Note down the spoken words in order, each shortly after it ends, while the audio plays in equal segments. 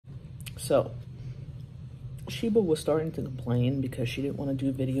So Sheba was starting to complain because she didn't want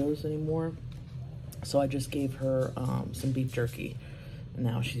to do videos anymore. So I just gave her some beef jerky. And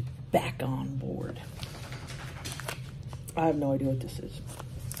now she's back on board. I have no idea what this is.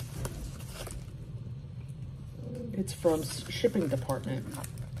 It's from shipping department.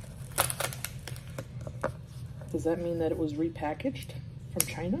 Does that mean that it was repackaged from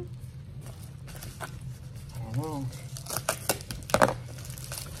China? I don't know.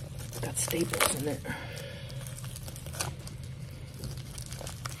 Got staples in it.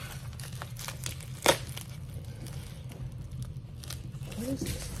 What is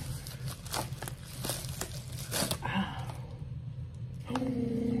this? Ow.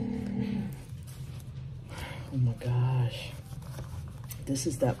 Oh my gosh. This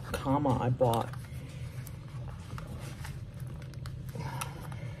is that comma I bought.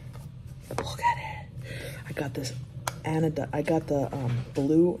 Look at it. I got this I got the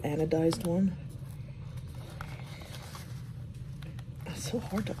blue anodized one. It's so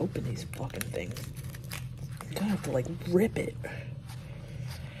hard to open these fucking things. You gotta have to like rip it.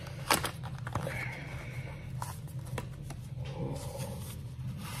 Okay.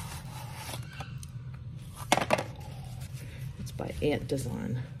 It's by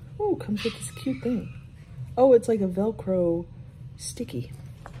AntDesign. Oh, comes with this cute thing. Oh, it's like a Velcro sticky.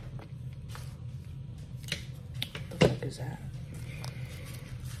 What the fuck is that?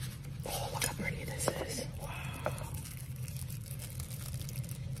 Oh, look how pretty this is. Wow.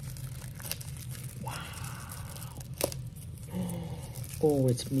 Wow. Oh,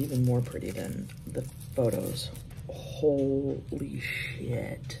 it's even more pretty than the photos. Holy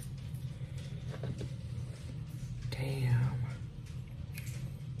shit. Damn.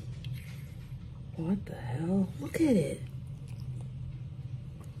 What the hell? Look at it.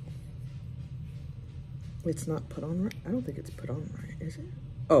 It's not put on right? I don't think it's put on right, is it?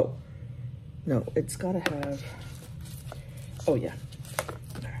 Oh, no, it's gotta have, oh yeah.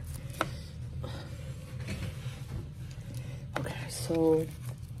 Okay, so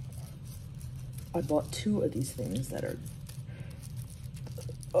I bought 2 of these things that are,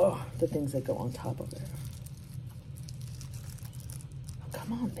 the things that go on top of it.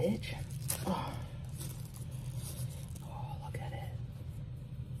 Come on, bitch. Oh, look at it.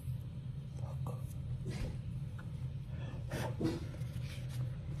 Look.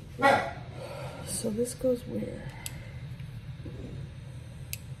 So this goes where?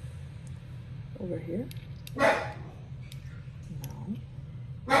 Over here? No.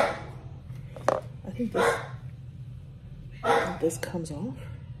 I think this comes off.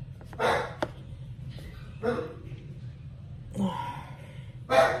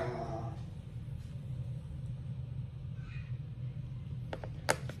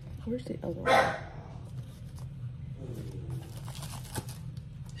 Where's the other one?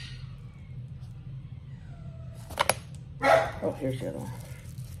 Oh, here's the other one.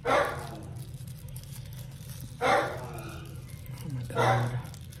 Oh my God.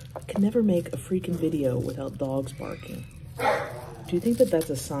 I can never make a freaking video without dogs barking. Do you think that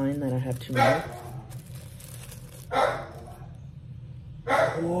that's a sign that I have too many?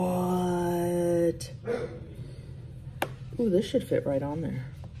 What? Ooh, this should fit right on there.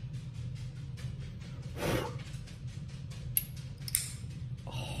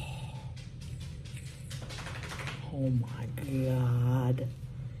 Oh my God.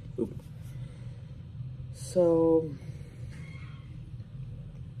 Oop. So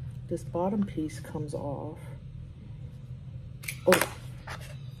this bottom piece comes off. Oh,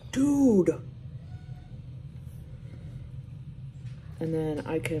 dude. And then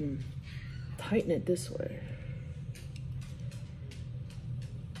I can tighten it this way.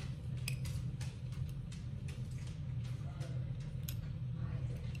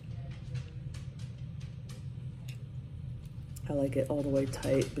 I like it all the way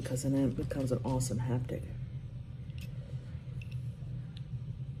tight because then it becomes an awesome haptic.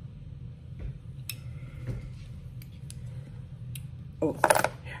 Oh,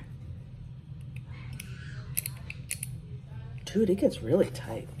 yeah. Dude, it gets really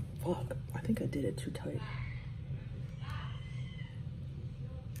tight. Fuck, I think I did it too tight.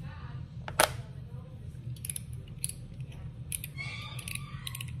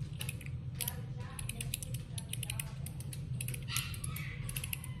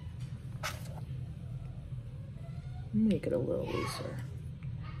 Make it a little looser.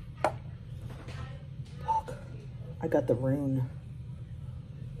 Look, I got the rune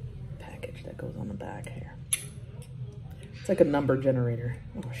package that goes on the back here. It's like a number generator.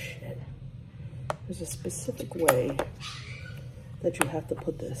 Oh shit. There's a specific way that you have to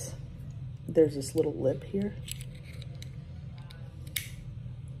put this. There's this little lip here.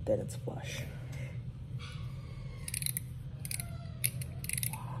 then it's flush.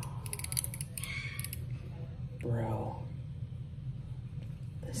 Bro,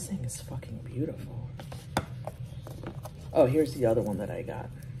 this thing is fucking beautiful. Oh, here's the other one that I got.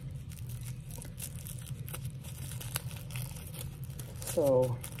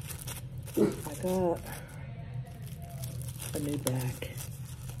 So, I got a new back.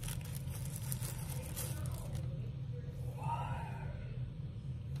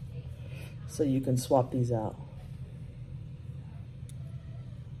 So you can swap these out.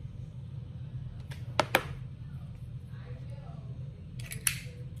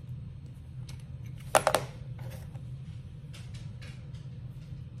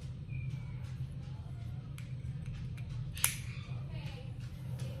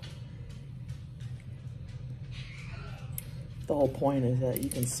 The whole point is that you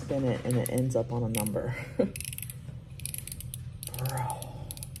can spin it and it ends up on a number. Bro.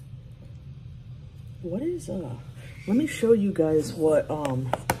 What is, let me show you guys what,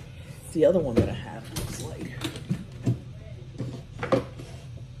 the other one that I have looks like.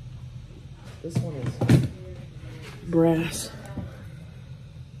 This one is brass.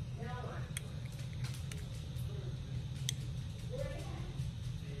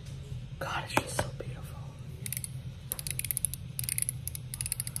 God, it's just so beautiful.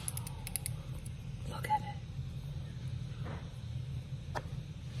 Look at it.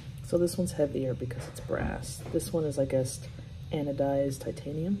 So this one's heavier because it's brass. This one is, I guess, anodized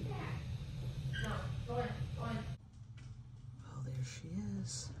titanium. Oh, there she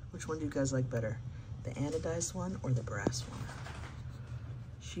is. Which one do you guys like better? The anodized one or the brass one?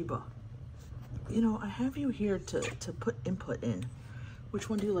 Sheba. You know, I have you here to put input in. Which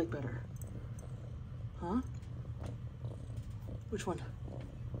one do you like better? Huh? Which one?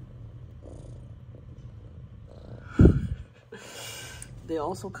 They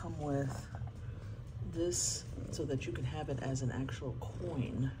also come with this so that you can have it as an actual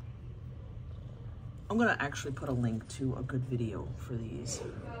coin. I'm gonna actually put a link to a good video for these.